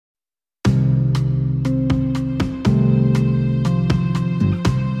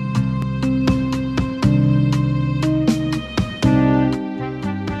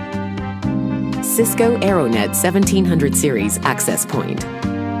Cisco Aironet 1700 series access point.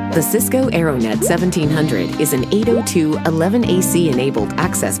 The Cisco Aironet 1700 is an 802.11ac enabled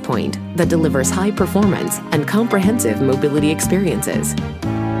access point that delivers high performance and comprehensive mobility experiences.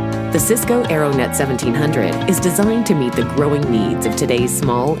 The Cisco Aironet 1700 is designed to meet the growing needs of today's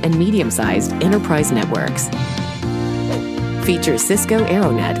small and medium-sized enterprise networks. Features Cisco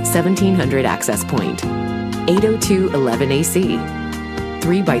Aironet 1700 access point, 802.11ac,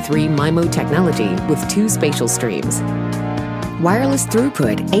 3x3 MIMO technology with 2 spatial streams, wireless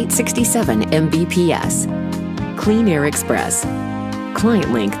throughput 867 Mbps, Clean Air Express,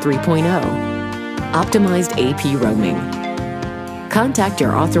 Client Link 3.0, optimized AP roaming. Contact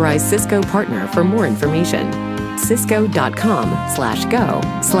your authorized Cisco partner for more information.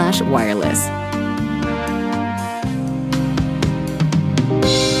 cisco.com/go/wireless.